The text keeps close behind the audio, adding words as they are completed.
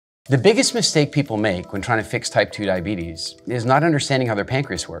The biggest mistake people make when trying to fix type 2 diabetes is not understanding how their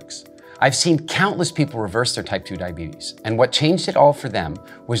pancreas works. I've seen countless people reverse their type 2 diabetes, and what changed it all for them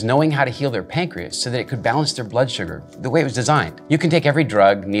was knowing how to heal their pancreas so that it could balance their blood sugar the way it was designed. You can take every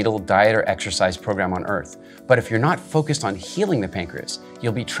drug, needle, diet, or exercise program on earth, but if you're not focused on healing the pancreas,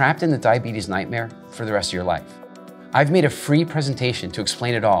 you'll be trapped in the diabetes nightmare for the rest of your life. I've made a free presentation to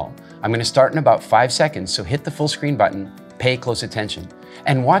explain it all. I'm going to start in about 5 seconds, so hit the full screen button, pay close attention,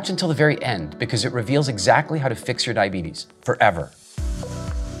 and watch until the very end because it reveals exactly how to fix your diabetes forever.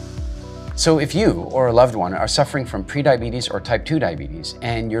 So if you or a loved one are suffering from prediabetes or type 2 diabetes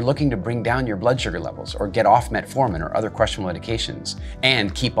and you're looking to bring down your blood sugar levels or get off metformin or other questionable medications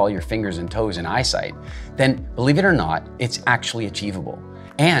and keep all your fingers and toes in eyesight, then believe it or not, it's actually achievable.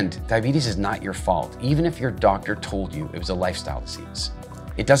 And diabetes is not your fault, even if your doctor told you it was a lifestyle disease.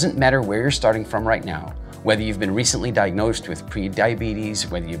 It doesn't matter where you're starting from right now, whether you've been recently diagnosed with prediabetes,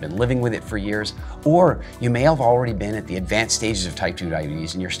 whether you've been living with it for years, or you may have already been at the advanced stages of type 2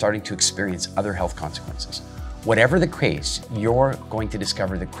 diabetes and you're starting to experience other health consequences. Whatever the case, you're going to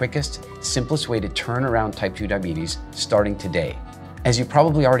discover the quickest, simplest way to turn around type 2 diabetes starting today. As you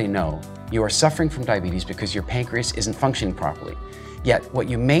probably already know, you are suffering from diabetes because your pancreas isn't functioning properly. Yet, what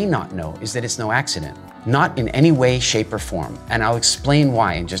you may not know is that it's no accident, not in any way, shape, or form, and I'll explain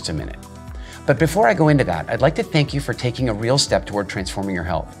why in just a minute. But before I go into that, I'd like to thank you for taking a real step toward transforming your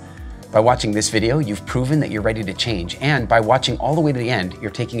health. By watching this video, you've proven that you're ready to change, and by watching all the way to the end,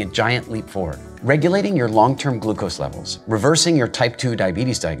 you're taking a giant leap forward. Regulating your long-term glucose levels, reversing your type 2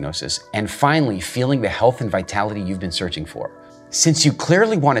 diabetes diagnosis, and finally feeling the health and vitality you've been searching for. Since you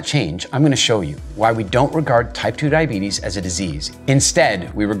clearly want to change, I'm going to show you why we don't regard type 2 diabetes as a disease.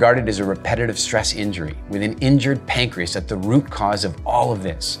 Instead, we regard it as a repetitive stress injury with an injured pancreas at the root cause of all of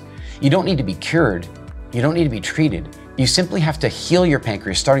this. You don't need to be cured. You don't need to be treated. You simply have to heal your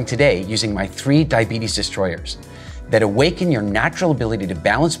pancreas starting today using my 3 diabetes destroyers that awaken your natural ability to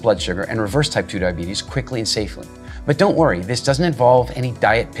balance blood sugar and reverse type 2 diabetes quickly and safely. But don't worry, this doesn't involve any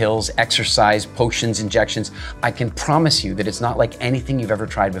diet pills, exercise, potions, injections. I can promise you that it's not like anything you've ever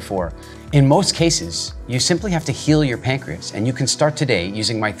tried before. In most cases, you simply have to heal your pancreas, and you can start today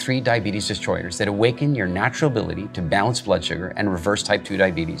using my 3 diabetes destroyers that awaken your natural ability to balance blood sugar and reverse type 2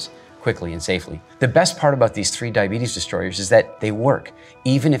 diabetes quickly and safely. The best part about these 3 diabetes destroyers is that they work,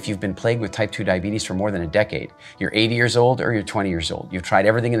 even if you've been plagued with type 2 diabetes for more than a decade. You're 80 years old or you're 20 years old. You've tried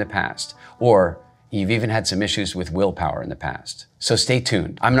everything in the past, or you've even had some issues with willpower in the past. So stay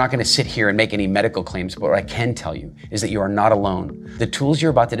tuned. I'm not going to sit here and make any medical claims, but what I can tell you is that you are not alone. The tools you're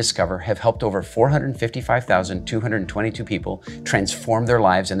about to discover have helped over 455,222 people transform their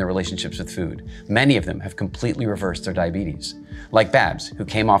lives and their relationships with food. Many of them have completely reversed their diabetes. Like Babs, who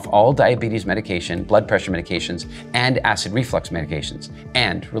came off all diabetes medication, blood pressure medications, and acid reflux medications,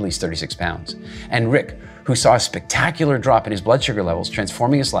 and released 36 pounds. And Rick, who saw a spectacular drop in his blood sugar levels,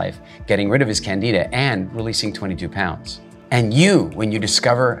 transforming his life, getting rid of his candida, and releasing 22 pounds. And you, when you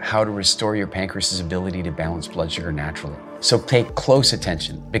discover how to restore your pancreas's ability to balance blood sugar naturally. So pay close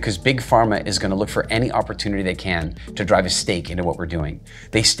attention, because Big Pharma is going to look for any opportunity they can to drive a stake into what we're doing.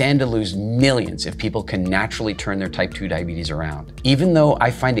 They stand to lose millions if people can naturally turn their type 2 diabetes around. Even though I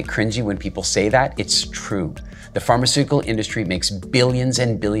find it cringy when people say that, it's true. The pharmaceutical industry makes billions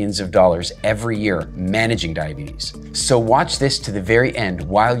and billions of dollars every year managing diabetes. So watch this to the very end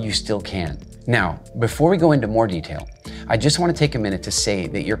while you still can. Now, before we go into more detail, I just want to take a minute to say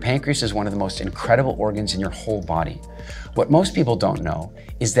that your pancreas is one of the most incredible organs in your whole body. What most people don't know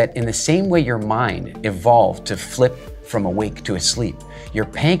is that in the same way your mind evolved to flip from awake to asleep, your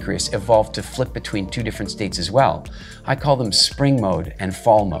pancreas evolved to flip between 2 different states as well. I call them spring mode and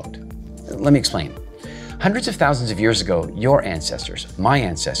fall mode. Let me explain. Hundreds of thousands of years ago, your ancestors, my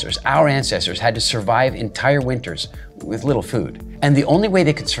ancestors, our ancestors had to survive entire winters with little food. And the only way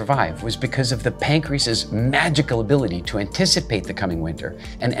they could survive was because of the pancreas's magical ability to anticipate the coming winter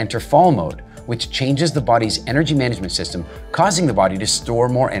and enter fall mode, which changes the body's energy management system, causing the body to store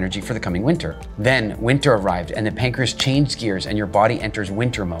more energy for the coming winter. Then winter arrived and the pancreas changed gears and your body enters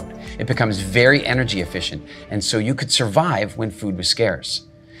winter mode. It becomes very energy efficient, and so you could survive when food was scarce.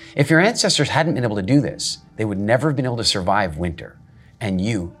 If your ancestors hadn't been able to do this, they would never have been able to survive winter, and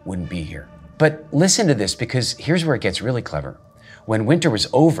you wouldn't be here. But listen to this, because here's where it gets really clever. When winter was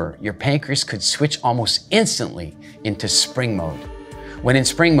over, your pancreas could switch almost instantly into spring mode. When in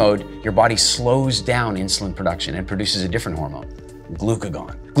spring mode, your body slows down insulin production and produces a different hormone,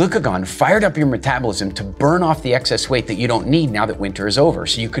 glucagon. Glucagon fired up your metabolism to burn off the excess weight that you don't need now that winter is over,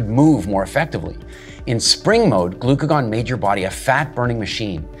 so you could move more effectively. In spring mode, glucagon made your body a fat-burning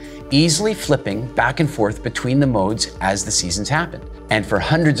machine, easily flipping back and forth between the modes as the seasons happened. And for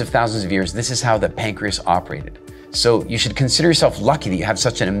hundreds of thousands of years, this is how the pancreas operated. So you should consider yourself lucky that you have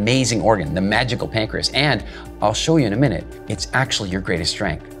such an amazing organ, the magical pancreas. And I'll show you in a minute, it's actually your greatest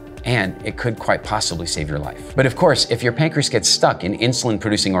strength. And it could quite possibly save your life. But of course, if your pancreas gets stuck in insulin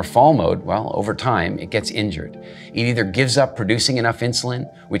producing or fall mode, well, over time, it gets injured. It either gives up producing enough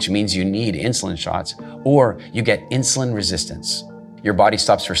insulin, which means you need insulin shots, or you get insulin resistance. Your body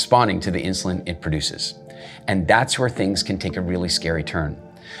stops responding to the insulin it produces. And that's where things can take a really scary turn.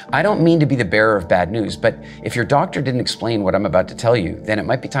 I don't mean to be the bearer of bad news, but if your doctor didn't explain what I'm about to tell you, then it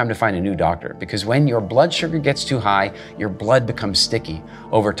might be time to find a new doctor, because when your blood sugar gets too high, your blood becomes sticky.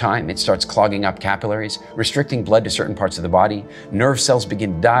 Over time, it starts clogging up capillaries, restricting blood to certain parts of the body. Nerve cells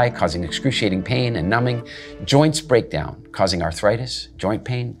begin to die, causing excruciating pain and numbing. Joints break down, causing arthritis, joint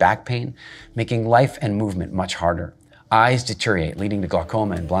pain, back pain, making life and movement much harder. Eyes deteriorate, leading to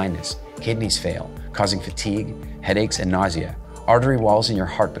glaucoma and blindness. Kidneys fail, causing fatigue, headaches, and nausea. Artery walls in your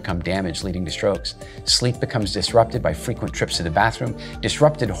heart become damaged, leading to strokes. Sleep becomes disrupted by frequent trips to the bathroom,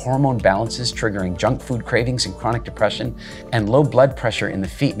 disrupted hormone balances triggering junk food cravings and chronic depression, and low blood pressure in the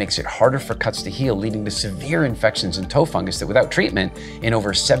feet makes it harder for cuts to heal, leading to severe infections and toe fungus that without treatment, in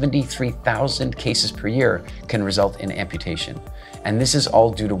over 73,000 cases per year, can result in amputation. And this is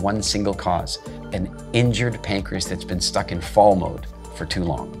all due to one single cause, an injured pancreas that's been stuck in fall mode for too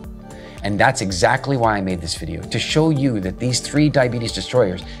long. And that's exactly why I made this video, to show you that these 3 diabetes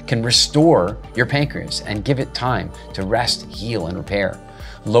destroyers can restore your pancreas and give it time to rest, heal, and repair,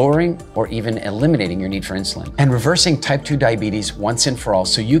 lowering or even eliminating your need for insulin, and reversing type 2 diabetes once and for all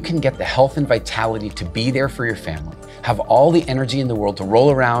so you can get the health and vitality to be there for your family, have all the energy in the world to roll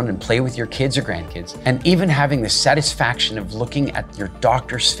around and play with your kids or grandkids, and even having the satisfaction of looking at your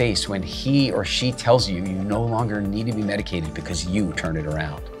doctor's face when he or she tells you you no longer need to be medicated because you turned it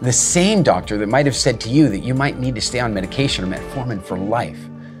around. The same doctor that might have said to you that you might need to stay on medication or metformin for life.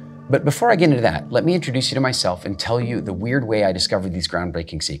 But before I get into that, let me introduce you to myself and tell you the weird way I discovered these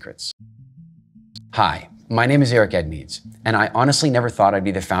groundbreaking secrets. Hi, my name is Edmeades, and I honestly never thought I'd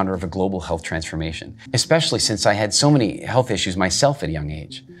be the founder of a global health transformation, especially since I had so many health issues myself at a young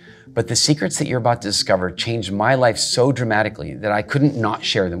age. But the secrets that you're about to discover changed my life so dramatically that I couldn't not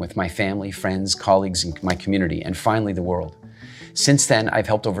share them with my family, friends, colleagues, and my community, and finally the world. Since then, I've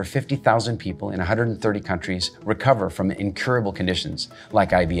helped over 50,000 people in 130 countries recover from incurable conditions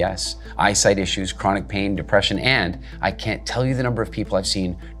like IBS, eyesight issues, chronic pain, depression, and I can't tell you the number of people I've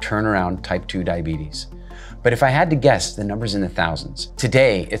seen turn around type 2 diabetes. But if I had to guess, the number's in the thousands.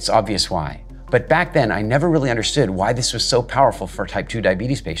 Today, it's obvious why. But back then, I never really understood why this was so powerful for type 2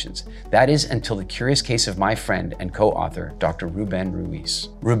 diabetes patients. That is until the curious case of my friend and co-author, Dr. Ruben Ruiz.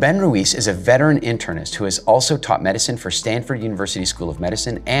 Ruben Ruiz is a veteran internist who has also taught medicine for Stanford University School of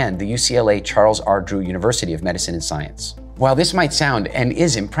Medicine and the UCLA Charles R. Drew University of Medicine and Science. While this might sound and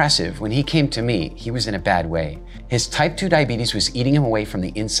is impressive, when he came to me, he was in a bad way. His type 2 diabetes was eating him away from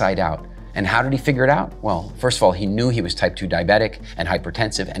the inside out. And how did he figure it out? Well, first of all, he knew he was type 2 diabetic and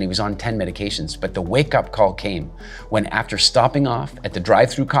hypertensive, and he was on 10 medications. But the wake-up call came when, after stopping off at the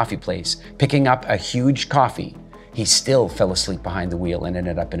drive-through coffee place, picking up a huge coffee, he still fell asleep behind the wheel and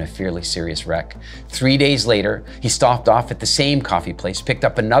ended up in a fairly serious wreck. 3 days later, he stopped off at the same coffee place, picked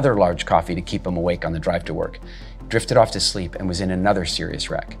up another large coffee to keep him awake on the drive to work, drifted off to sleep, and was in another serious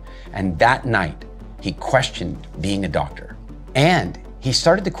wreck. And that night, he questioned being a doctor. And he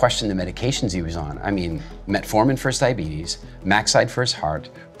started to question the medications he was on. I mean, metformin for his diabetes, Maxide for his heart,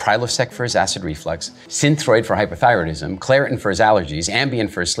 Prilosec for his acid reflux, Synthroid for hypothyroidism, Claritin for his allergies, Ambien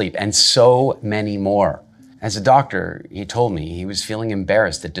for his sleep, and so many more. As a doctor, he told me he was feeling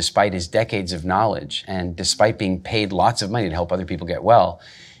embarrassed that despite his decades of knowledge and despite being paid lots of money to help other people get well,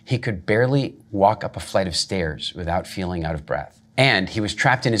 he could barely walk up a flight of stairs without feeling out of breath. And he was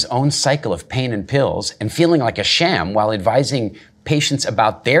trapped in his own cycle of pain and pills and feeling like a sham while advising patients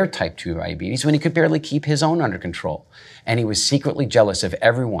about their type 2 diabetes when he could barely keep his own under control. And he was secretly jealous of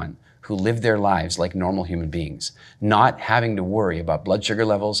everyone who lived their lives like normal human beings, not having to worry about blood sugar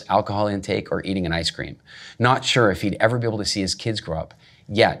levels, alcohol intake, or eating an ice cream. Not sure if he'd ever be able to see his kids grow up.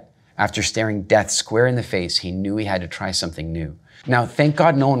 Yet, after staring death square in the face, he knew he had to try something new. Now, thank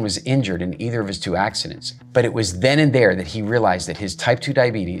God no one was injured in either of his 2 accidents, but it was then and there that he realized that his type 2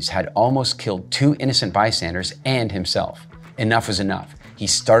 diabetes had almost killed 2 innocent bystanders and himself. Enough was enough. He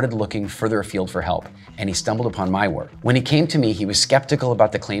started looking further afield for help, and he stumbled upon my work. When he came to me, he was skeptical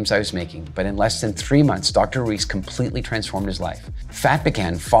about the claims I was making, but in less than 3 months, Dr. Ruiz completely transformed his life. Fat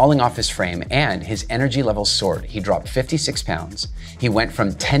began falling off his frame, and his energy levels soared. He dropped 56 pounds. He went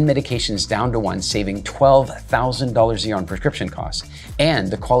from 10 medications down to 1, saving $12,000 a year on prescription costs. And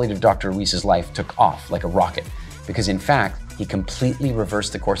the quality of Dr. Ruiz's life took off like a rocket, because in fact, he completely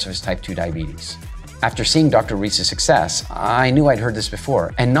reversed the course of his type 2 diabetes. After seeing Dr. Ruiz's success, I knew I'd heard this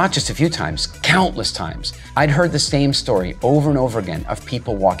before, and not just a few times, countless times. I'd heard the same story over and over again of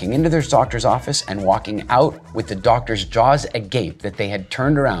people walking into their doctor's office and walking out with the doctor's jaws agape that they had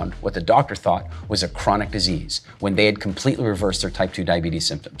turned around what the doctor thought was a chronic disease when they had completely reversed their type 2 diabetes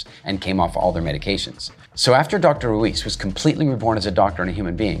symptoms and came off all their medications. So after Dr. Ruiz was completely reborn as a doctor and a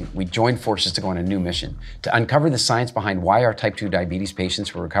human being, we joined forces to go on a new mission to uncover the science behind why our type 2 diabetes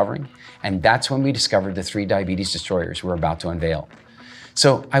patients were recovering, and that's when we discovered the 3 diabetes destroyers we're about to unveil.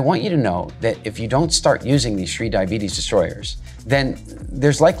 So I want you to know that if you don't start using these 3 diabetes destroyers, then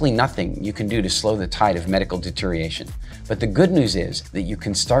there's likely nothing you can do to slow the tide of medical deterioration. But the good news is that you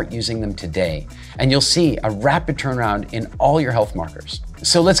can start using them today, and you'll see a rapid turnaround in all your health markers.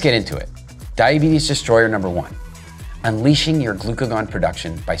 So let's get into it. Diabetes destroyer number 1, unleashing your glucagon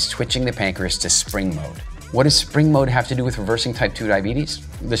production by switching the pancreas to spring mode. What does spring mode have to do with reversing type 2 diabetes?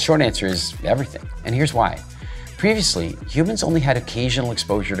 The short answer is everything, and here's why. Previously, humans only had occasional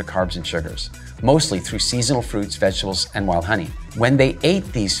exposure to carbs and sugars, mostly through seasonal fruits, vegetables, and wild honey. When they ate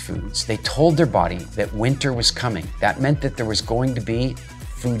these foods, they told their body that winter was coming. That meant that there was going to be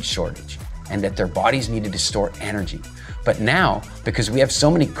food shortage and that their bodies needed to store energy. But now, because we have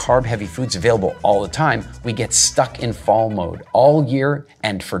so many carb-heavy foods available all the time, we get stuck in fall mode all year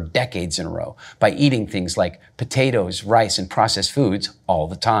and for decades in a row by eating things like potatoes, rice, and processed foods all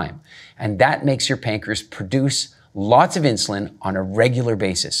the time. And that makes your pancreas produce lots of insulin on a regular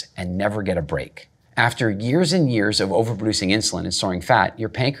basis and never get a break. After years and years of overproducing insulin and storing fat, your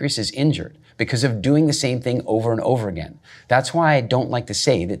pancreas is injured because of doing the same thing over and over again. That's why I don't like to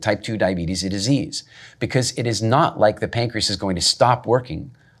say that type 2 diabetes is a disease, because it is not like the pancreas is going to stop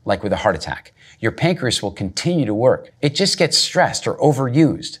working like with a heart attack. Your pancreas will continue to work. It just gets stressed or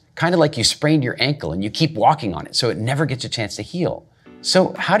overused, kind of like you sprained your ankle and you keep walking on it so it never gets a chance to heal.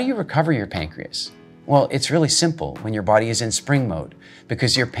 So how do you recover your pancreas? Well, it's really simple when your body is in spring mode,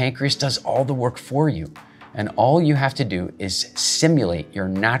 because your pancreas does all the work for you. And all you have to do is simulate your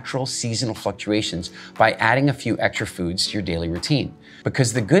natural seasonal fluctuations by adding a few extra foods to your daily routine.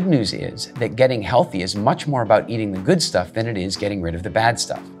 Because the good news is that getting healthy is much more about eating the good stuff than it is getting rid of the bad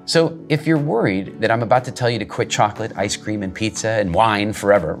stuff. So if you're worried that I'm about to tell you to quit chocolate, ice cream, and pizza, and wine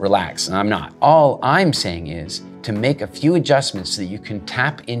forever, relax, and I'm not. All I'm saying is to make a few adjustments so that you can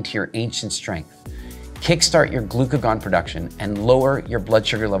tap into your ancient strength. Kickstart your glucagon production and lower your blood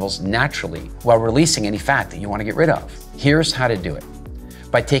sugar levels naturally while releasing any fat that you want to get rid of. Here's how to do it.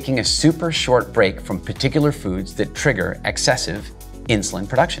 By taking a super short break from particular foods that trigger excessive insulin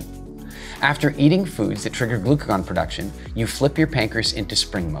production. After eating foods that trigger glucagon production, you flip your pancreas into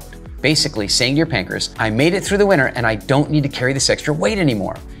spring mode. Basically saying to your pancreas, I made it through the winter and I don't need to carry this extra weight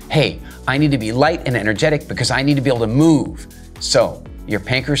anymore. Hey, I need to be light and energetic because I need to be able to move. So your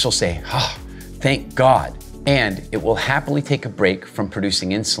pancreas will say, thank God. And it will happily take a break from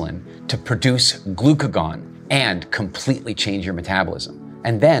producing insulin to produce glucagon and completely change your metabolism.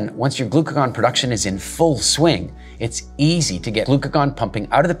 And then once your glucagon production is in full swing, it's easy to get glucagon pumping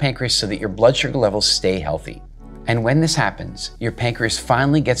out of the pancreas so that your blood sugar levels stay healthy. And when this happens, your pancreas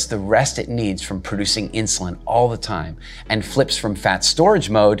finally gets the rest it needs from producing insulin all the time and flips from fat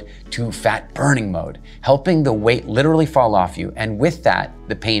storage mode to fat burning mode, helping the weight literally fall off you. And with that,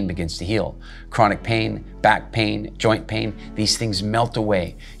 the pain begins to heal. Chronic pain, back pain, joint pain, these things melt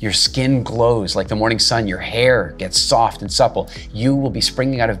away. Your skin glows like the morning sun. Your hair gets soft and supple. You will be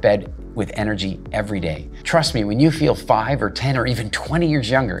springing out of bed with energy every day. Trust me, when you feel 5 or 10 or even 20 years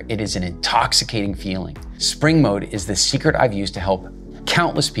younger, it is an intoxicating feeling. Spring mode is the secret I've used to help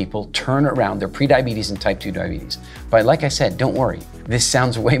countless people turn around their prediabetes and type 2 diabetes. But like I said, don't worry. This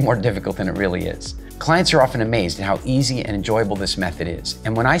sounds way more difficult than it really is. Clients are often amazed at how easy and enjoyable this method is.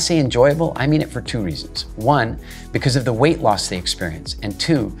 And when I say enjoyable, I mean it for 2 reasons. 1, because of the weight loss they experience, and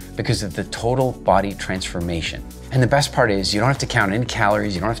 2, because of the total body transformation. And the best part is you don't have to count any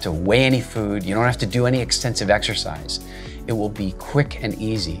calories, you don't have to weigh any food, you don't have to do any extensive exercise. It will be quick and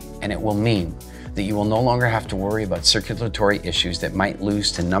easy, and it will mean that you will no longer have to worry about circulatory issues that might lose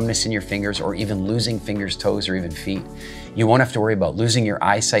to numbness in your fingers or even losing fingers, toes, or even feet. You won't have to worry about losing your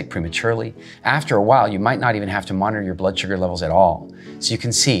eyesight prematurely. After a while, you might not even have to monitor your blood sugar levels at all. So you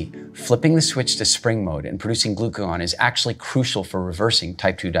can see, flipping the switch to spring mode and producing glucagon is actually crucial for reversing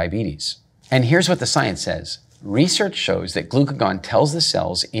type 2 diabetes. And here's what the science says. Research shows that glucagon tells the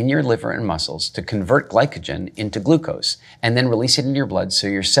cells in your liver and muscles to convert glycogen into glucose and then release it into your blood so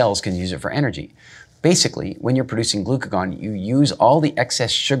your cells can use it for energy. Basically, when you're producing glucagon, you use all the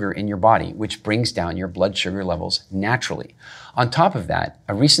excess sugar in your body, which brings down your blood sugar levels naturally. On top of that,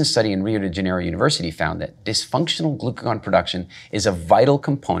 a recent study in Rio de Janeiro University found that dysfunctional glucagon production is a vital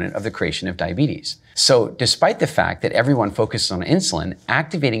component of the creation of diabetes. So, despite the fact that everyone focuses on insulin,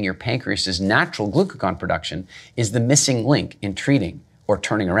 activating your pancreas's natural glucagon production is the missing link in treating or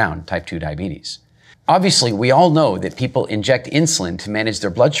turning around type 2 diabetes. Obviously, we all know that people inject insulin to manage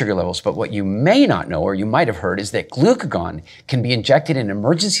their blood sugar levels, but what you may not know, or you might have heard, is that glucagon can be injected in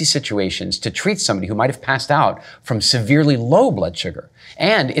emergency situations to treat somebody who might have passed out from severely low blood sugar.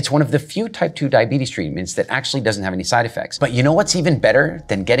 And it's one of the few type 2 diabetes treatments that actually doesn't have any side effects. But you know what's even better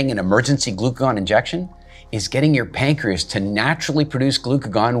than getting an emergency glucagon injection? Is getting your pancreas to naturally produce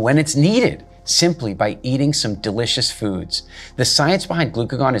glucagon when it's needed, simply by eating some delicious foods. The science behind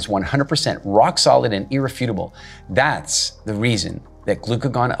glucagon is 100% rock solid and irrefutable. That's the reason that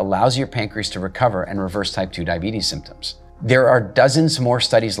glucagon allows your pancreas to recover and reverse type 2 diabetes symptoms. There are dozens more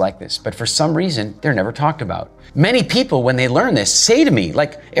studies like this, but for some reason, they're never talked about. Many people, when they learn this, say to me,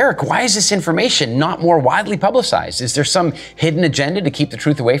 like, Eric, why is this information not more widely publicized? Is there some hidden agenda to keep the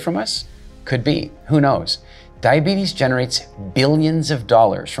truth away from us? Could be, who knows? Diabetes generates billions of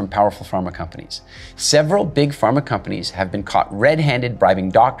dollars from powerful pharma companies. Several big pharma companies have been caught red-handed bribing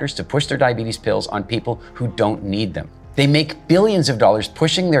doctors to push their diabetes pills on people who don't need them. They make billions of dollars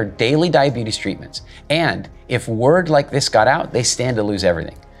pushing their daily diabetes treatments. And if word like this got out, they stand to lose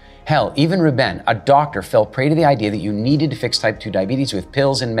everything. Hell, even Ruben, a doctor, fell prey to the idea that you needed to fix type 2 diabetes with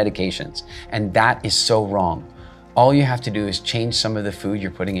pills and medications. And that is so wrong. All you have to do is change some of the food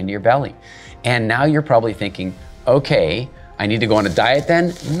you're putting into your belly. And now you're probably thinking, okay, I need to go on a diet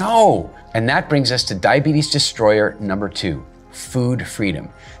then? No. And that brings us to diabetes destroyer number 2, food freedom.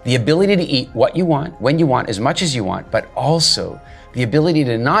 The ability to eat what you want, when you want, as much as you want, but also the ability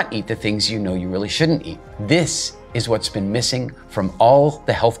to not eat the things you know you really shouldn't eat. This is what's been missing from all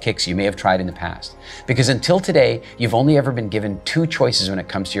the health kicks you may have tried in the past. Because until today, you've only ever been given 2 choices when it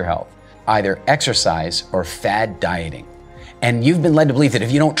comes to your health, either exercise or fad dieting. And you've been led to believe that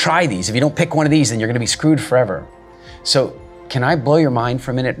if you don't try these, if you don't pick one of these, then you're gonna be screwed forever. So can I blow your mind for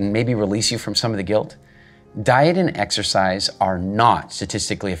a minute and maybe release you from some of the guilt? Diet and exercise are not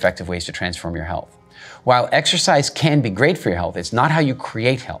statistically effective ways to transform your health. While exercise can be great for your health, it's not how you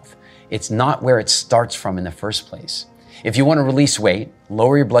create health. It's not where it starts from in the first place. If you want to release weight,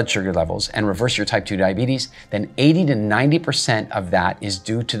 lower your blood sugar levels, and reverse your type 2 diabetes, then 80 to 90% of that is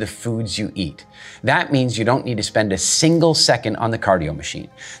due to the foods you eat. That means you don't need to spend a single second on the cardio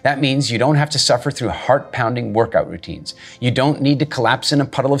machine. That means you don't have to suffer through heart-pounding workout routines. You don't need to collapse in a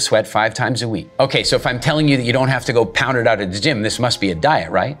puddle of sweat 5 times a week. Okay, so if I'm telling you that you don't have to go pound it out at the gym, this must be a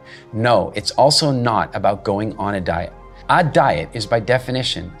diet, right? No, it's also not about going on a diet. A diet is by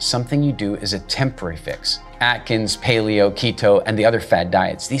definition something you do as a temporary fix. Atkins, paleo, keto, and the other fad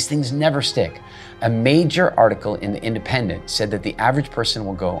diets, these things never stick. A major article in The Independent said that the average person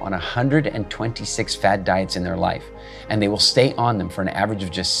will go on 126 fad diets in their life, and they will stay on them for an average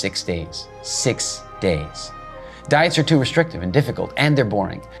of just 6 days. 6 days. Diets are too restrictive and difficult, and they're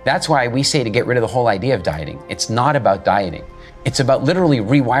boring. That's why we say to get rid of the whole idea of dieting. It's not about dieting. It's about literally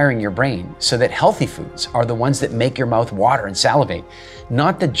rewiring your brain so that healthy foods are the ones that make your mouth water and salivate,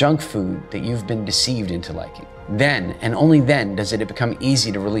 not the junk food that you've been deceived into liking. Then, and only then, does it become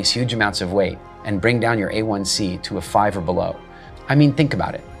easy to release huge amounts of weight and bring down your A1C to a 5 or below. I mean, think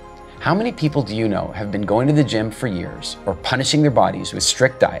about it. How many people do you know have been going to the gym for years or punishing their bodies with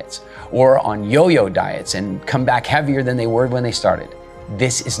strict diets or on yo-yo diets and come back heavier than they were when they started?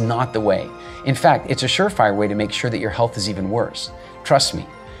 This is not the way. In fact, it's a surefire way to make sure that your health is even worse. Trust me,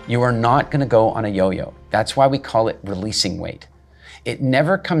 you are not gonna go on a yo-yo. That's why we call it releasing weight. It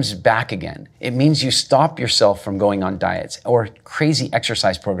never comes back again. It means you stop yourself from going on diets or crazy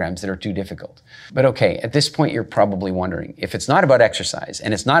exercise programs that are too difficult. But okay, at this point, you're probably wondering, if it's not about exercise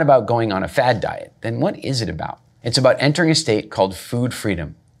and it's not about going on a fad diet, then what is it about? It's about entering a state called food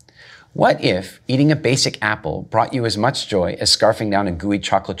freedom. What if eating a basic apple brought you as much joy as scarfing down a gooey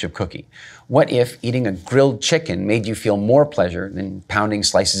chocolate chip cookie? What if eating a grilled chicken made you feel more pleasure than pounding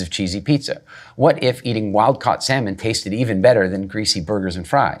slices of cheesy pizza? What if eating wild-caught salmon tasted even better than greasy burgers and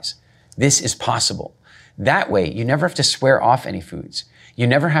fries? This is possible. That way, you never have to swear off any foods. You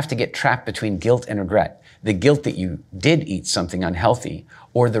never have to get trapped between guilt and regret. The guilt that you did eat something unhealthy,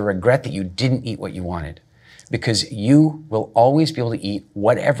 or the regret that you didn't eat what you wanted. Because you will always be able to eat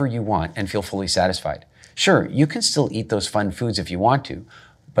whatever you want and feel fully satisfied. Sure, you can still eat those fun foods if you want to,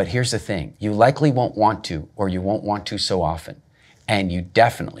 but here's the thing, you likely won't want to, or you won't want to so often, and you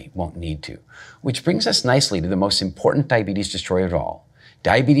definitely won't need to. Which brings us nicely to the most important diabetes destroyer of all,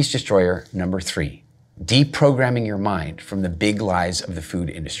 diabetes destroyer number 3, deprogramming your mind from the big lies of the food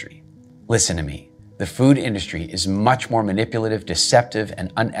industry. Listen to me. The food industry is much more manipulative, deceptive,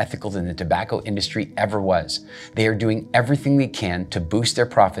 and unethical than the tobacco industry ever was. They are doing everything they can to boost their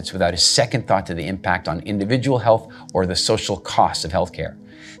profits without a second thought to the impact on individual health or the social costs of healthcare.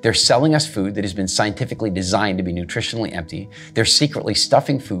 They're selling us food that has been scientifically designed to be nutritionally empty. They're secretly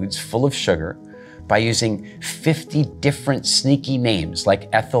stuffing foods full of sugar by using 50 different sneaky names like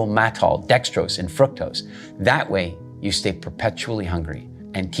ethyl maltol, dextrose, and fructose. That way, you stay perpetually hungry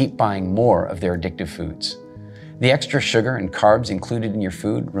and keep buying more of their addictive foods. The extra sugar and carbs included in your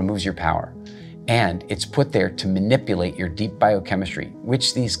food removes your power, and it's put there to manipulate your deep biochemistry,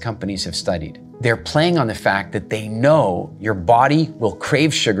 which these companies have studied. They're playing on the fact that they know your body will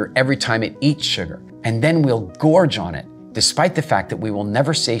crave sugar every time it eats sugar, and then we'll gorge on it, despite the fact that we will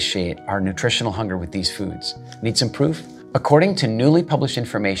never satiate our nutritional hunger with these foods. Need some proof? According to newly published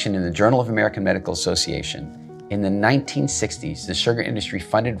information in the Journal of American Medical Association, in the 1960s, the sugar industry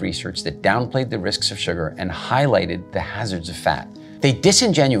funded research that downplayed the risks of sugar and highlighted the hazards of fat. They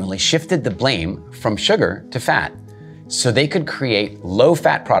disingenuously shifted the blame from sugar to fat, so they could create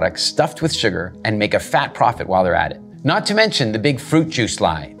low-fat products stuffed with sugar and make a fat profit while they're at it. Not to mention the big fruit juice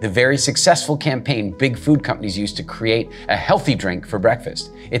lie, the very successful campaign big food companies used to create a healthy drink for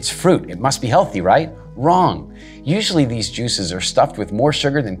breakfast. It's fruit, it must be healthy, right? Wrong. Usually these juices are stuffed with more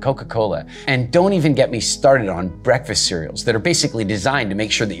sugar than Coca-Cola. And don't even get me started on breakfast cereals that are basically designed to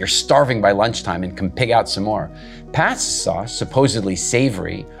make sure that you're starving by lunchtime and can pig out some more. Pasta sauce, supposedly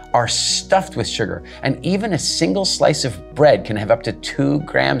savory, are stuffed with sugar, and even a single slice of bread can have up to 2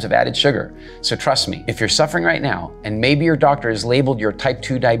 grams of added sugar. So trust me, if you're suffering right now, and maybe your doctor has labeled your type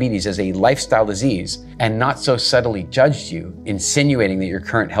 2 diabetes as a lifestyle disease and not so subtly judged you, insinuating that your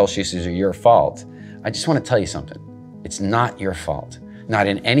current health issues are your fault, I just want to tell you something. It's not your fault, not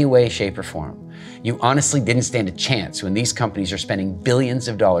in any way, shape, or form. You honestly didn't stand a chance when these companies are spending billions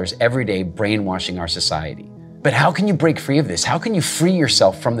of dollars every day brainwashing our society. But how can you break free of this? How can you free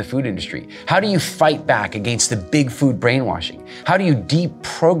yourself from the food industry? How do you fight back against the big food brainwashing? How do you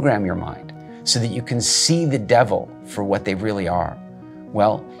deprogram your mind so that you can see the devil for what they really are?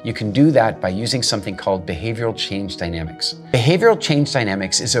 Well, you can do that by using something called behavioral change dynamics. Behavioral change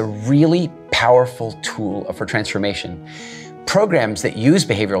dynamics is a really powerful tool for transformation. Programs that use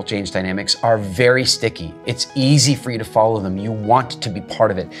behavioral change dynamics are very sticky. It's easy for you to follow them. You want to be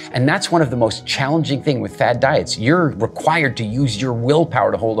part of it. And that's one of the most challenging things with fad diets. You're required to use your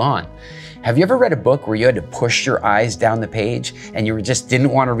willpower to hold on. Have you ever read a book where you had to push your eyes down the page and you just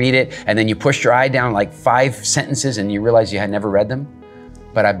didn't want to read it, and then you pushed your eye down like 5 sentences and you realized you had never read them?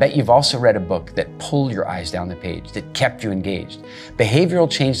 But I bet you've also read a book that pulled your eyes down the page, that kept you engaged. Behavioral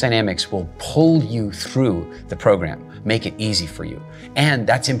change dynamics will pull you through the program, make it easy for you. And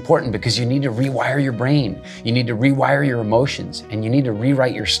that's important because you need to rewire your brain. You need to rewire your emotions, and you need to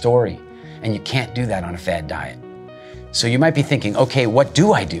rewrite your story. And you can't do that on a fad diet. So you might be thinking, okay, what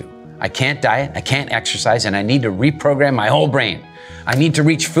do? I can't diet, I can't exercise, and I need to reprogram my whole brain. I need to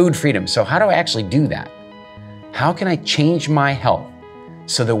reach food freedom. So how do I actually do that? How can I change my health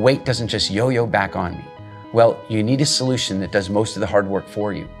so the weight doesn't just yo-yo back on me? Well, you need a solution that does most of the hard work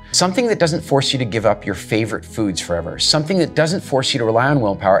for you. Something that doesn't force you to give up your favorite foods forever. Something that doesn't force you to rely on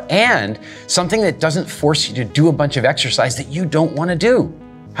willpower, and something that doesn't force you to do a bunch of exercise that you don't want to do.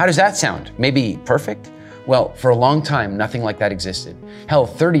 How does that sound? Maybe perfect? Well, for a long time, nothing like that existed. Hell,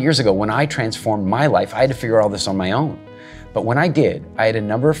 30 years ago, when I transformed my life, I had to figure all this on my own. But when I did, I had a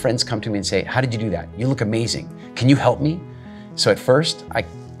number of friends come to me and say, how did you do that? You look amazing. Can you help me? So at first, I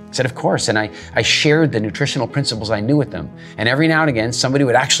said, of course, and I shared the nutritional principles I knew with them. And every now and again, somebody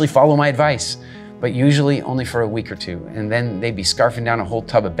would actually follow my advice, but usually only for a week or two. And then they'd be scarfing down a whole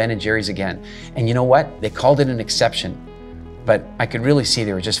tub of Ben & Jerry's again. And you know what? They called it an exception, but I could really see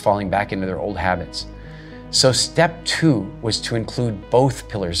they were just falling back into their old habits. So step 2 was to include both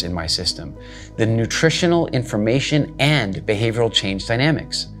pillars in my system, the nutritional information and behavioral change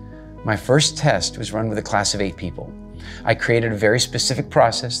dynamics. My first test was run with a class of 8 people. I created a very specific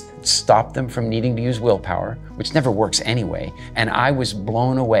process that stopped them from needing to use willpower, which never works anyway, and I was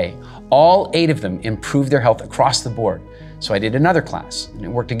blown away. All 8 of them improved their health across the board. So I did another class, and it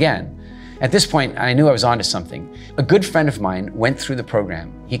worked again. At this point, I knew I was onto something. A good friend of mine went through the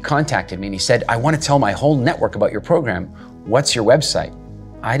program. He contacted me and he said, I want to tell my whole network about your program. What's your website?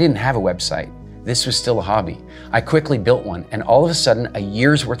 I didn't have a website. This was still a hobby. I quickly built one, and all of a sudden, a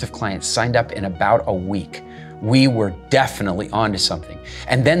year's worth of clients signed up in about a week. We were definitely onto something.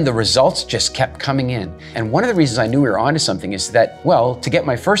 And then the results just kept coming in. And one of the reasons I knew we were onto something is that, well, to get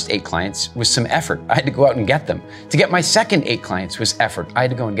my first 8 clients was some effort. I had to go out and get them. To get my second 8 clients was effort. I had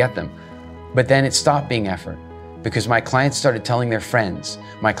to go and get them. But then it stopped being effort because my clients started telling their friends.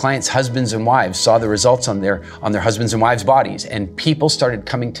 My clients' husbands and wives saw the results on their husbands and wives' bodies, and people started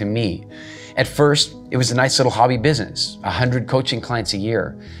coming to me. At first, it was a nice little hobby business, 100 coaching clients a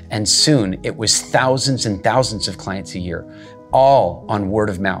year, and soon it was thousands and thousands of clients a year, all on word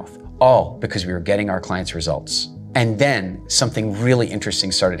of mouth, all because we were getting our clients' results. And then something really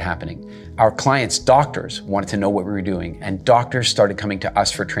interesting started happening. Our clients' doctors wanted to know what we were doing, and doctors started coming to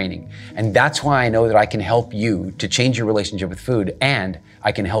us for training. And that's why I know that I can help you to change your relationship with food, and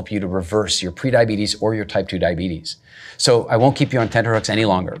I can help you to reverse your prediabetes or your type 2 diabetes. So I won't keep you on tenterhooks any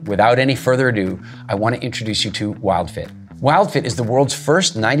longer. Without any further ado, I want to introduce you to Wildfit. Wildfit is the world's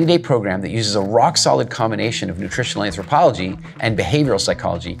first 90-day program that uses a rock-solid combination of nutritional anthropology and behavioral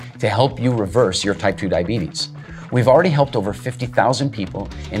psychology to help you reverse your type 2 diabetes. We've already helped over 50,000 people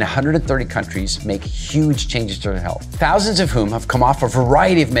in 130 countries make huge changes to their health, thousands of whom have come off a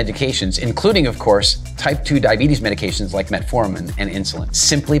variety of medications, including, of course, type 2 diabetes medications like metformin and insulin,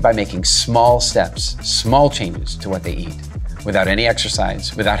 simply by making small steps, small changes to what they eat, without any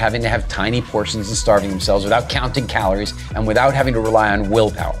exercise, without having to have tiny portions and starving themselves, without counting calories, and without having to rely on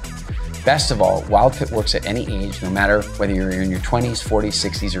willpower. Best of all, Wildfit works at any age, no matter whether you're in your 20s, 40s,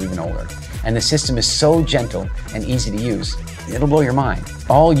 60s, or even older. And the system is so gentle and easy to use, it'll blow your mind.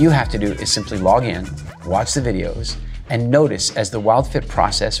 All you have to do is simply log in, watch the videos, and notice as the Wildfit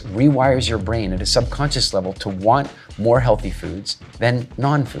process rewires your brain at a subconscious level to want more healthy foods than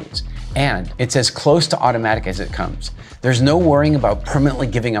non-foods. And it's as close to automatic as it comes. There's no worrying about permanently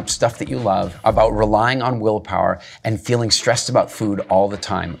giving up stuff that you love, about relying on willpower and feeling stressed about food all the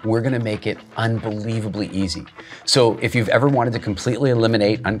time. We're gonna make it unbelievably easy. So if you've ever wanted to completely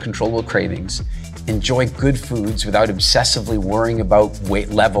eliminate uncontrollable cravings, enjoy good foods without obsessively worrying about weight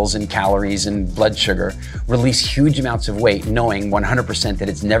levels and calories and blood sugar, release huge amounts of weight knowing 100% that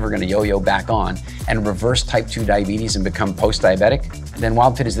it's never gonna yo-yo back on, and reverse type 2 diabetes and become post-diabetic, then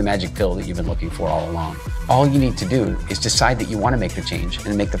Wildfit is the magic pill that you've been looking for all along. All you need to do is decide that you want to make the change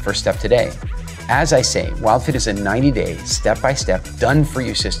and make the first step today. As I say, Wildfit is a 90-day, step-by-step,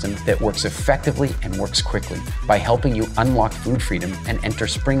 done-for-you system that works effectively and works quickly by helping you unlock food freedom and enter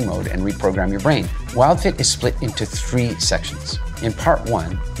spring mode and reprogram your brain. Wildfit is split into 3 sections. In part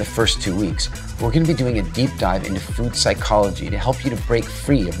 1, the first 2 weeks, we're going to be doing a deep dive into food psychology to help you to break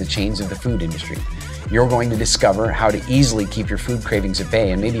free of the chains of the food industry. You're going to discover how to easily keep your food cravings at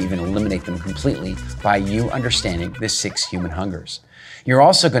bay and maybe even eliminate them completely by you understanding the 6 human hungers. You're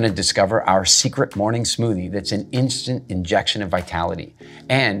also going to discover our secret morning smoothie that's an instant injection of vitality.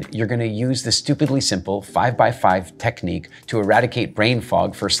 And you're going to use the stupidly simple 5x5 technique to eradicate brain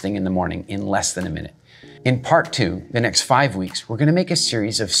fog first thing in the morning in less than a minute. In part 2, the next 5 weeks, we're going to make a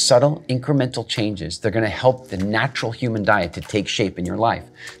series of subtle, incremental changes that are going to help the natural human diet to take shape in your life.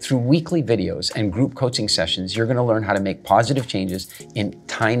 Through weekly videos and group coaching sessions, you're going to learn how to make positive changes in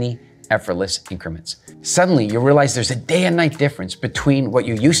tiny, effortless increments. Suddenly, you'll realize there's a day and night difference between what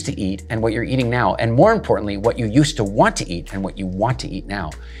you used to eat and what you're eating now, and more importantly, what you used to want to eat and what you want to eat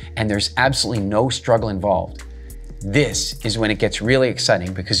now. And there's absolutely no struggle involved. This is when it gets really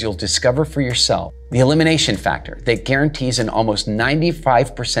exciting because you'll discover for yourself the elimination factor that guarantees an almost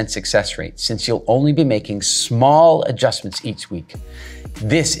 95% success rate, since you'll only be making small adjustments each week.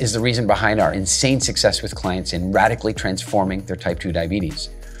 This is the reason behind our insane success with clients in radically transforming their type 2 diabetes.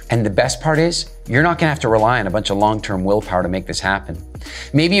 And the best part is, you're not gonna have to rely on a bunch of long-term willpower to make this happen.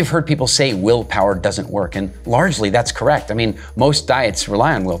 Maybe you've heard people say willpower doesn't work, and largely that's correct. I mean, most diets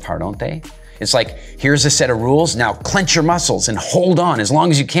rely on willpower, don't they? It's like, here's a set of rules, now clench your muscles and hold on as long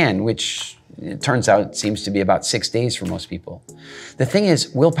as you can, which it turns out seems to be about 6 days for most people. The thing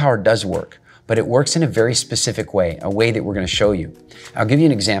is, willpower does work, but it works in a very specific way, a way that we're gonna show you. I'll give you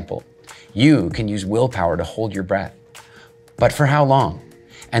an example. You can use willpower to hold your breath, but for how long?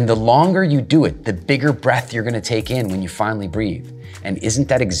 And the longer you do it, the bigger breath you're gonna take in when you finally breathe. And isn't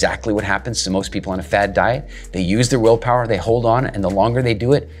that exactly what happens to most people on a fad diet? They use their willpower, they hold on, and the longer they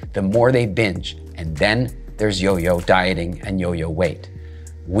do it, the more they binge. And then there's yo-yo dieting and yo-yo weight.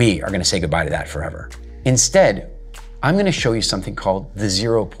 We are gonna say goodbye to that forever. Instead, I'm gonna show you something called the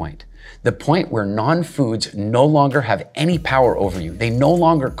 0 point. The point where non-foods no longer have any power over you. They no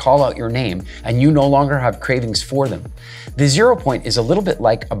longer call out your name, and you no longer have cravings for them. The 0 point is a little bit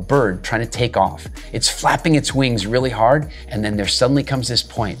like a bird trying to take off. It's flapping its wings really hard, and then there suddenly comes this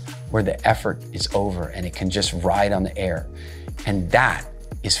point where the effort is over and it can just ride on the air. And that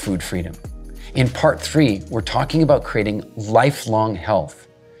is food freedom. In part 3, we're talking about creating lifelong health.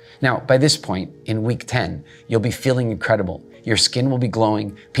 Now, by this point, in week 10, you'll be feeling incredible. Your skin will be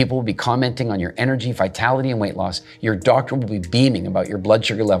glowing, people will be commenting on your energy, vitality, and weight loss. Your doctor will be beaming about your blood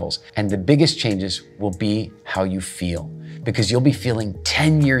sugar levels. And the biggest changes will be how you feel, because you'll be feeling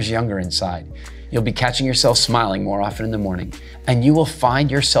 10 years younger inside. You'll be catching yourself smiling more often in the morning, and you will find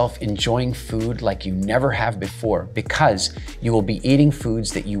yourself enjoying food like you never have before, because you will be eating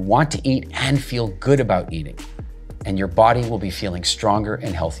foods that you want to eat and feel good about eating. And your body will be feeling stronger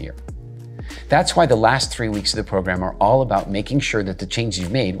and healthier. That's why the last 3 weeks of the program are all about making sure that the changes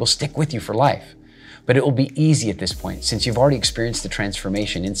you've made will stick with you for life. But it will be easy at this point, since you've already experienced the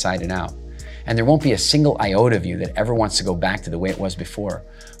transformation inside and out. And there won't be a single iota of you that ever wants to go back to the way it was before.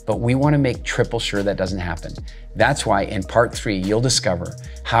 But we want to make triple sure that doesn't happen. That's why in part 3, you'll discover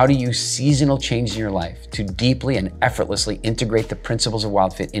how to use seasonal change in your life to deeply and effortlessly integrate the principles of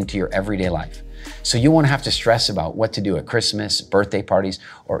Wildfit into your everyday life. So you won't have to stress about what to do at Christmas, birthday parties,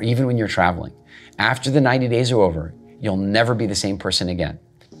 or even when you're traveling. After the 90 days are over, you'll never be the same person again.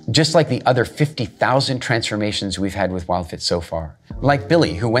 Just like the other 50,000 transformations we've had with Wildfit so far. Like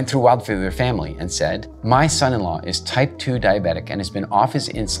Billy, who went through Wildfit with her family and said, "My son-in-law is type 2 diabetic and has been off his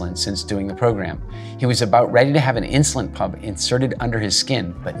insulin since doing the program. He was about ready to have an insulin pump inserted under his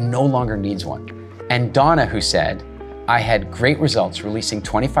skin, but no longer needs one." And Donna, who said, "I had great results releasing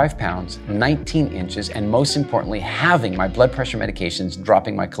 25 pounds, 19 inches, and most importantly, having my blood pressure medications,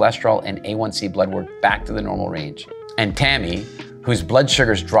 dropping my cholesterol and A1C blood work back to the normal range." And Tammy, whose blood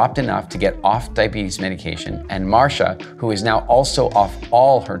sugars dropped enough to get off diabetes medication, and Marsha, who is now also off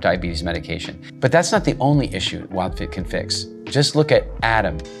all her diabetes medication. But that's not the only issue Wildfit can fix. Just look at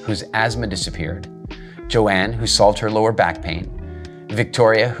Adam, whose asthma disappeared, Joanne, who solved her lower back pain,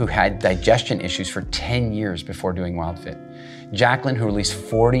 Victoria, who had digestion issues for 10 years before doing Wildfit, Jacqueline, who released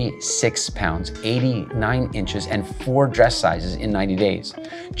 46 pounds, 89 inches, and 4 dress sizes in 90 days,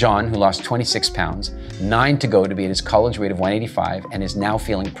 John, who lost 26 pounds, 9 to go to be at his college weight of 185 and is now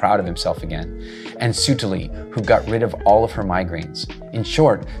feeling proud of himself again, and Sutali, who got rid of all of her migraines. In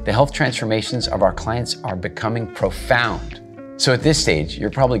short, the health transformations of our clients are becoming profound. So at this stage, you're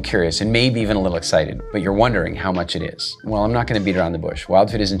probably curious and maybe even a little excited, but you're wondering how much it is. Well, I'm not going to beat around the bush.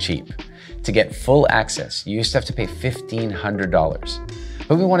 Wildfit isn't cheap. To get full access, you used to have to pay $1,500.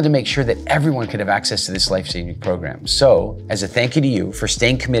 But we wanted to make sure that everyone could have access to this life-saving program. So, as a thank you to you for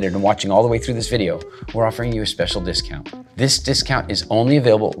staying committed and watching all the way through this video, we're offering you a special discount. This discount is only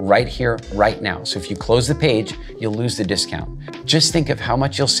available right here, right now. So if you close the page, you'll lose the discount. Just think of how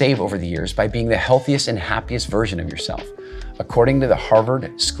much you'll save over the years by being the healthiest and happiest version of yourself. According to the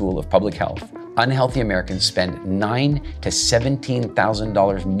Harvard School of Public Health, unhealthy Americans spend $9,000 to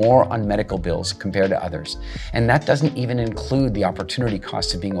 $17,000 more on medical bills compared to others. And that doesn't even include the opportunity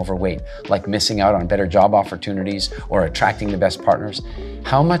cost of being overweight, like missing out on better job opportunities or attracting the best partners.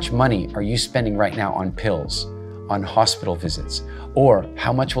 How much money are you spending right now on pills, on hospital visits, or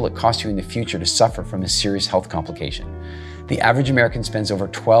how much will it cost you in the future to suffer from a serious health complication? The average American spends over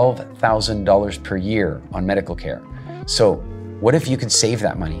 $12,000 per year on medical care. So what if you could save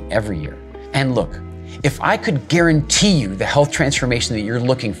that money every year? And look, if I could guarantee you the health transformation that you're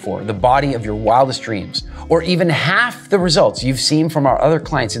looking for, the body of your wildest dreams, or even half the results you've seen from our other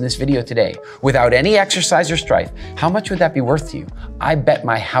clients in this video today, without any exercise or strife, how much would that be worth to you? I bet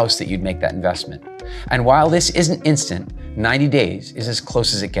my house that you'd make that investment. And while this isn't instant, 90 days is as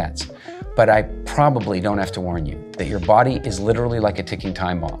close as it gets. But I probably don't have to warn you that your body is literally like a ticking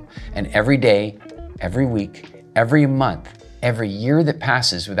time bomb. And every day, every week, every month, every year that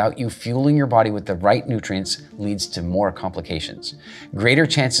passes without you fueling your body with the right nutrients leads to more complications. Greater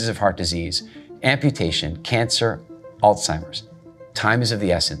chances of heart disease, amputation, cancer, Alzheimer's. Time is of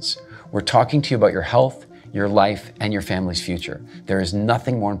the essence. We're talking to you about your health, your life, and your family's future. There is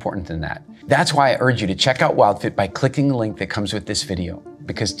nothing more important than that. That's why I urge you to check out Wildfit by clicking the link that comes with this video.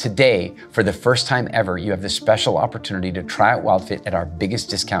 Because today, for the first time ever, you have the special opportunity to try out Wildfit at our biggest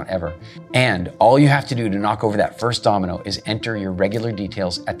discount ever. And all you have to do to knock over that first domino is enter your regular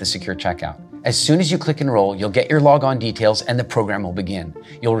details at the secure checkout. As soon as you click enroll, you'll get your logon details and the program will begin.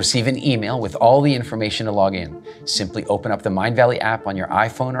 You'll receive an email with all the information to log in. Simply open up the Mindvalley app on your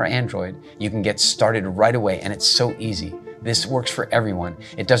iPhone or Android. You can get started right away, and it's so easy. This works for everyone.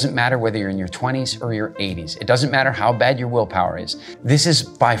 It doesn't matter whether you're in your 20s or your 80s. It doesn't matter how bad your willpower is. This is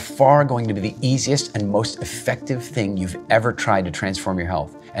by far going to be the easiest and most effective thing you've ever tried to transform your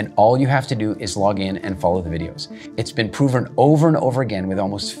health. And all you have to do is log in and follow the videos. It's been proven over and over again with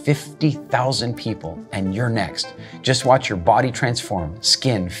almost 50,000 people, and you're next. Just watch your body transform,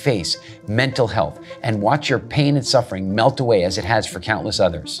 skin, face, mental health, and watch your pain and suffering melt away as it has for countless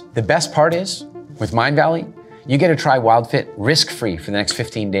others. The best part is, with Mindvalley, you get to try Wildfit risk-free for the next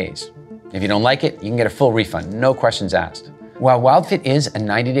 15 days. If you don't like it, you can get a full refund, no questions asked. While Wildfit is a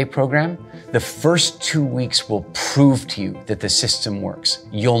 90-day program, the first 2 weeks will prove to you that the system works.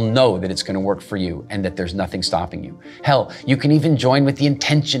 You'll know that it's going to work for you and that there's nothing stopping you. Hell, you can even join with the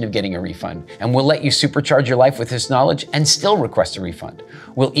intention of getting a refund, and we'll let you supercharge your life with this knowledge and still request a refund.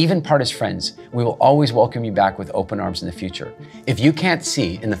 We'll even part as friends. We will always welcome you back with open arms in the future. If you can't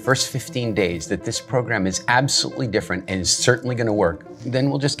see in the first 15 days that this program is absolutely different and is certainly going to work, then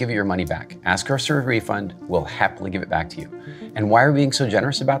we'll just give you your money back. Ask us for a refund, we'll happily give it back to you. And why are we being so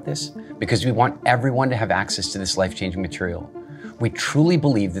generous about this? Because we want everyone to have access to this life-changing material. We truly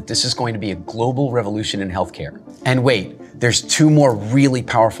believe that this is going to be a global revolution in healthcare. And wait, there's 2 more really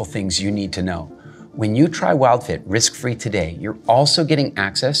powerful things you need to know. When you try Wildfit risk-free today, you're also getting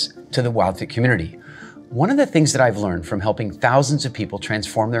access to the Wildfit community. One of the things that I've learned from helping thousands of people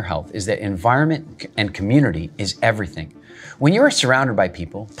transform their health is that environment and community is everything. When you are surrounded by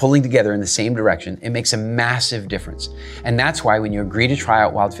people pulling together in the same direction, it makes a massive difference. And that's why when you agree to try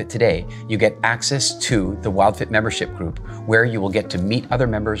out Wildfit today, you get access to the Wildfit membership group, where you will get to meet other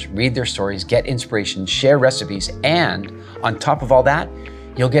members, read their stories, get inspiration, share recipes, and on top of all that,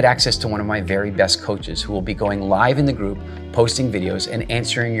 you'll get access to one of my very best coaches who will be going live in the group, posting videos, and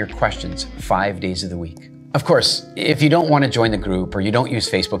answering your questions 5 days of the week. Of course, if you don't want to join the group or you don't use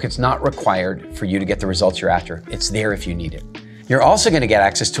Facebook, it's not required for you to get the results you're after. It's there if you need it. You're also going to get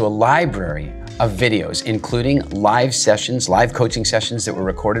access to a library of videos, including live sessions, live coaching sessions that were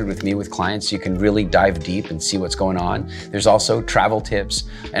recorded with me with clients, so you can really dive deep and see what's going on. There's also travel tips,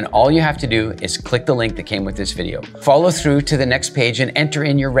 and all you have to do is click the link that came with this video. Follow through to the next page and enter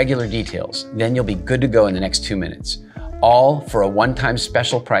in your regular details. Then you'll be good to go in the next 2 minutes. All for a one-time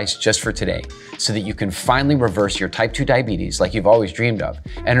special price just for today, so that you can finally reverse your type 2 diabetes like you've always dreamed of.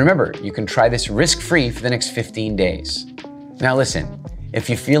 And remember, you can try this risk-free for the next 15 days. Now listen,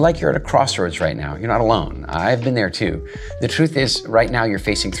 if you feel like you're at a crossroads right now, you're not alone. I've been there too. The truth is, right now you're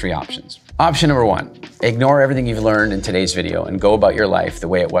facing 3 options. Option number 1, ignore everything you've learned in today's video and go about your life the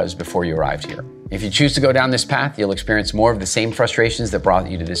way it was before you arrived here. If you choose to go down this path, you'll experience more of the same frustrations that brought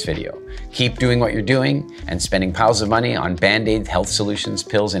you to this video. Keep doing what you're doing and spending piles of money on band-aid health solutions,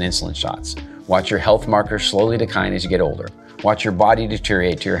 pills, and insulin shots. Watch your health markers slowly decline as you get older. Watch your body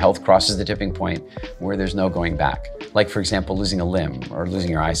deteriorate till your health crosses the tipping point where there's no going back. Like, for example, losing a limb or losing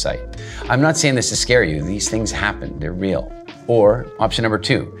your eyesight. I'm not saying this to scare you. These things happen. They're real. Or option number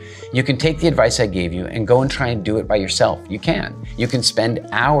 2, you can take the advice I gave you and go and try and do it by yourself. You can. You can spend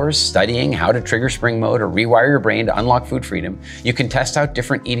hours studying how to trigger spring mode or rewire your brain to unlock food freedom. You can test out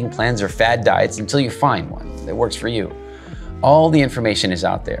different eating plans or fad diets until you find one that works for you. All the information is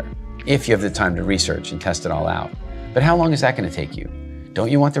out there, if you have the time to research and test it all out. But how long is that going to take you? Don't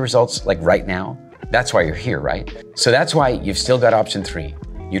you want the results like right now? That's why you're here, right? So that's why you've still got option 3.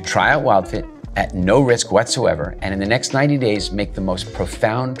 You try out Wildfit at no risk whatsoever, and in the next 90 days, make the most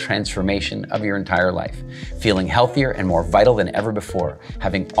profound transformation of your entire life, feeling healthier and more vital than ever before,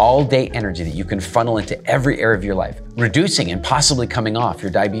 having all-day energy that you can funnel into every area of your life, reducing and possibly coming off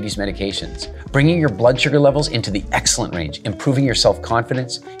your diabetes medications, bringing your blood sugar levels into the excellent range, improving your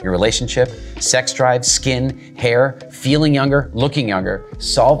self-confidence, your relationship, sex drive, skin, hair, feeling younger, looking younger,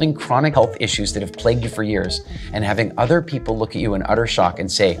 solving chronic health issues that have plagued you for years, and having other people look at you in utter shock and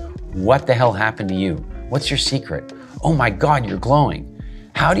say, "What the hell happened to you? What's your secret? Oh my God, you're glowing.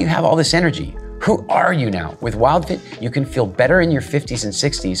 How do you have all this energy? Who are you now?" With Wildfit, you can feel better in your 50s and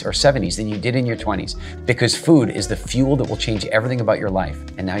 60s or 70s than you did in your 20s, because food is the fuel that will change everything about your life,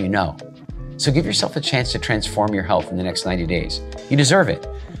 and now you know. So give yourself a chance to transform your health in the next 90 days. You deserve it,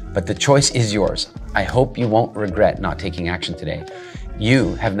 but the choice is yours. I hope you won't regret not taking action today.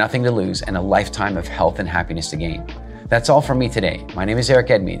 You have nothing to lose and a lifetime of health and happiness to gain. That's all from me today. My name is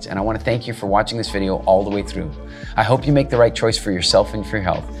Edmeades, and I want to thank you for watching this video all the way through. I hope you make the right choice for yourself and for your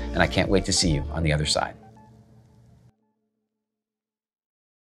health, and I can't wait to see you on the other side.